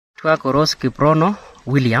Kwa Koros Kiprono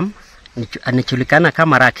William anajulikana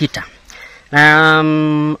kama Rakita.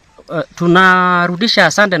 Tunarudisha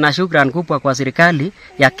asante na shukrani kubwa kwa serikali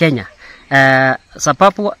ya Kenya.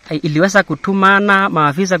 Sababu iliweza kutumana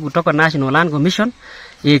maafisa kutoka National Land Commission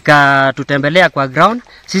ikatutembelea kwa ground.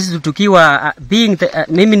 Sisi tukiwa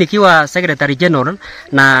mimi nikiwa Secretary General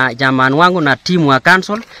na jamani wangu na timu wa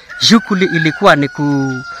council, shughuli ilikuwa ni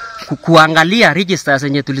kuangalia register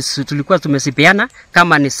zenye tulikuwa tumesipeana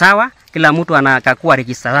kama ni sawa, kila mtu anakakua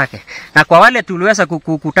register yake. Na kwa wale tuliweza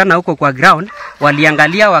kukutana huko kwa ground,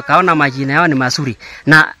 waliangalia wakaona majina yao ni mazuri.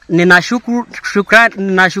 Na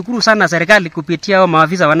ninashukuru sana serikali kupitia hao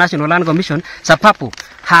maafisa wa National Land Commission, sababu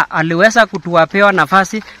aliweza kutuwapewa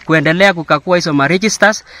nafasi kuendelea kukakua hizo ma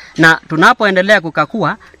registers, na tunapoendelea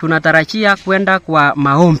kukakua tunatarajia kwenda kwa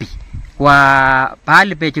maombi kwa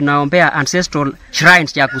pahali pe tunaombea ancestral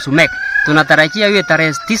shrines ya Kusumek. Tunatarajia hiyo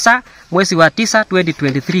tarehe 9 mwezi wa 9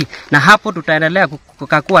 2023, na hapo tutaendelea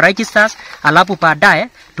kukakua registers. Alafu baadaye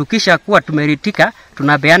tukisha kuwa tumeritika,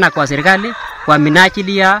 tunapeana kwa serikali kwa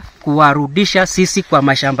minajili ya kuwarudisha sisi kwa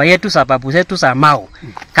mashamba yetu, sababu zetu za Mau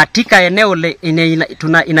katika eneo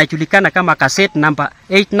inajulikana kama cassette number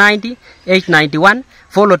 890 891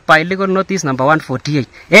 followed by legal notice number 148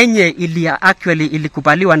 enye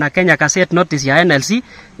ilikubaliwa na Kenya Cassette Notice ya NLC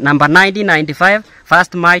number 1995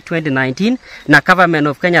 1st May 2019 na Government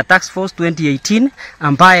of Kenya Task Force 2018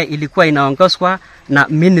 ambaye ilikuwa inaongozwa na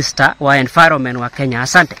Minister wa Environment wa Kenya.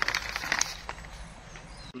 Asante.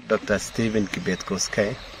 Dr. Stephen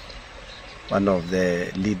Kibet-Koskei, one of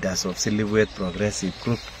the leaders of Silhouette Progressive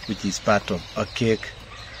Group, which is part of Ogiek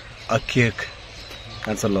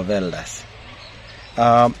Council of Elders.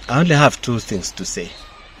 I only have two things to say.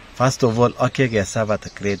 First of all, Ogiek has suffered a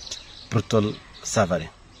great brutal suffering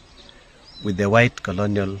with the white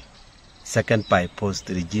colonial second by post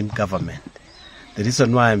regime government. The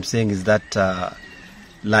reason why I'm saying is that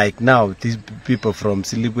like now, these people from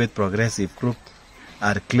Silhouette Progressive Group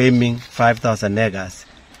are claiming 5,000 acres,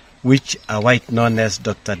 which a white known as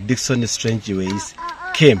Dr. Dixon Strangeways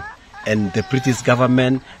came, and the British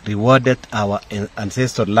government rewarded our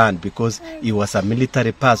ancestral land because he was a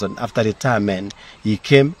military person. After retirement, he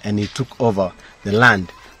came and he took over the land,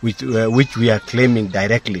 which we are claiming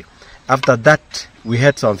directly. After that, we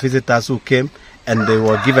had some visitors who came and they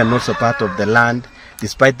were given also part of the land.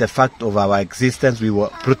 Despite the fact of our existence, we were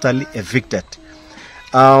brutally evicted.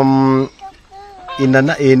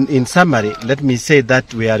 In summary, let me say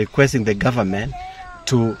that we are requesting the government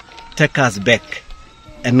to take us back.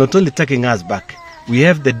 And not only taking us back, we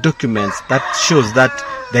have the documents that shows that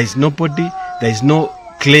there is nobody, there is no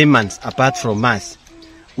claimants apart from us.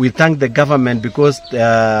 We thank the government because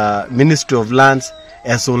the Ministry of Lands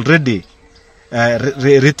has already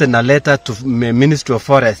written a letter to Ministry of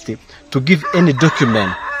Forestry to give any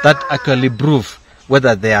document that actually prove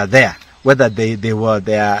whether they are there, whether they were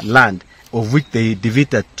their land, of which they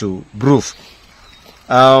defeated to prove.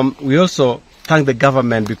 We also thank the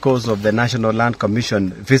government because of the National Land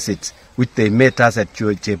Commission visits, which they made us at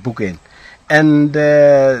Buken. And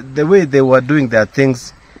the way they were doing their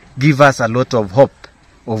things give us a lot of hope,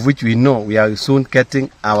 of which we know we are soon getting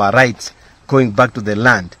our rights going back to the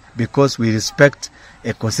land, because we respect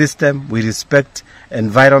ecosystem, we respect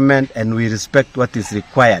environment, and we respect what is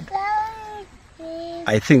required.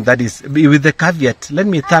 I think that is, with the caveat, let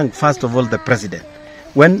me thank first of all the President.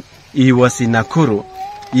 When he was in Nakuru,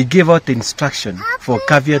 he gave out instruction for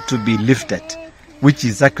caveat to be lifted, which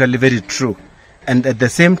is actually very true. And at the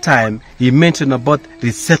same time, he mentioned about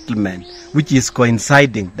resettlement, which is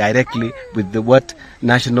coinciding directly with what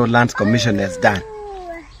National Lands Commission has done.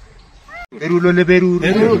 Berul le berul,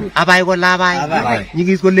 abai ko labai,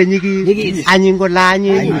 nyigis ko le nyigis, anyin ko la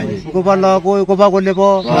anyin, ko balo ko ba ko le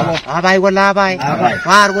bo, abai ko labai,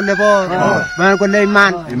 war ko le bo, man ko le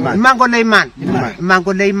man, man ko le man, man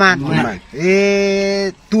ko le man.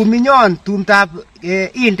 Tu minyon, tu tap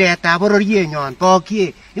inte ta boror ye nyon,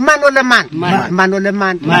 pokie, man ole man, man ole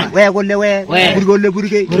man, we ko le we, burgo le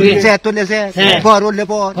burge, se to le se, bor le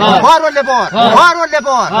bor, bor le bor, bor le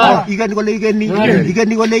bor, igen ko le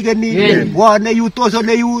igen ko le igen. One youth also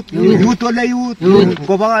le youth ole youth.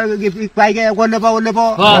 Go ba pai ke go le ba go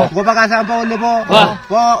ba ka sa ba le ba.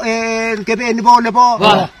 Bo ke be ni bo le ba.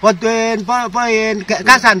 Bo den ba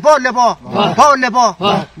ka san bo le ba. Bo le ba.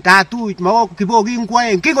 Da tu mo ki bo ki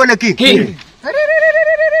kwai ki go le ki.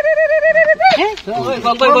 Kongoi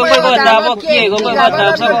tabok ye, kongoi tab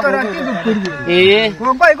sabok.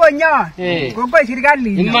 Kongoi konyo. Kongoi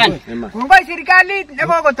serikalit. Iman. Kongoi serikalit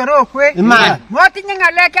nekokotorokwech. Iman. Motinye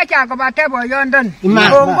ng'alek chechang kobate boyondoni.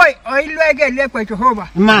 Iman. Kongoi oilwech kelyekwe Jehova.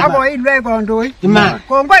 Iman. Ak oilwech kandoik. Iman.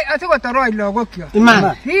 Kongoi asikotoroch lagokyok.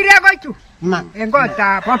 Iman. Rirek kochu. Iman. En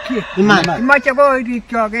kotab bokyet. Iman. Kimoche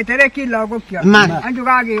korikyok keterekyi lagokyok. Iman. Anju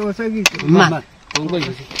kakeyosekitu. Iman. Kongoi.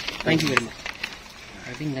 Thank you very much.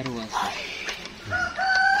 I think that was.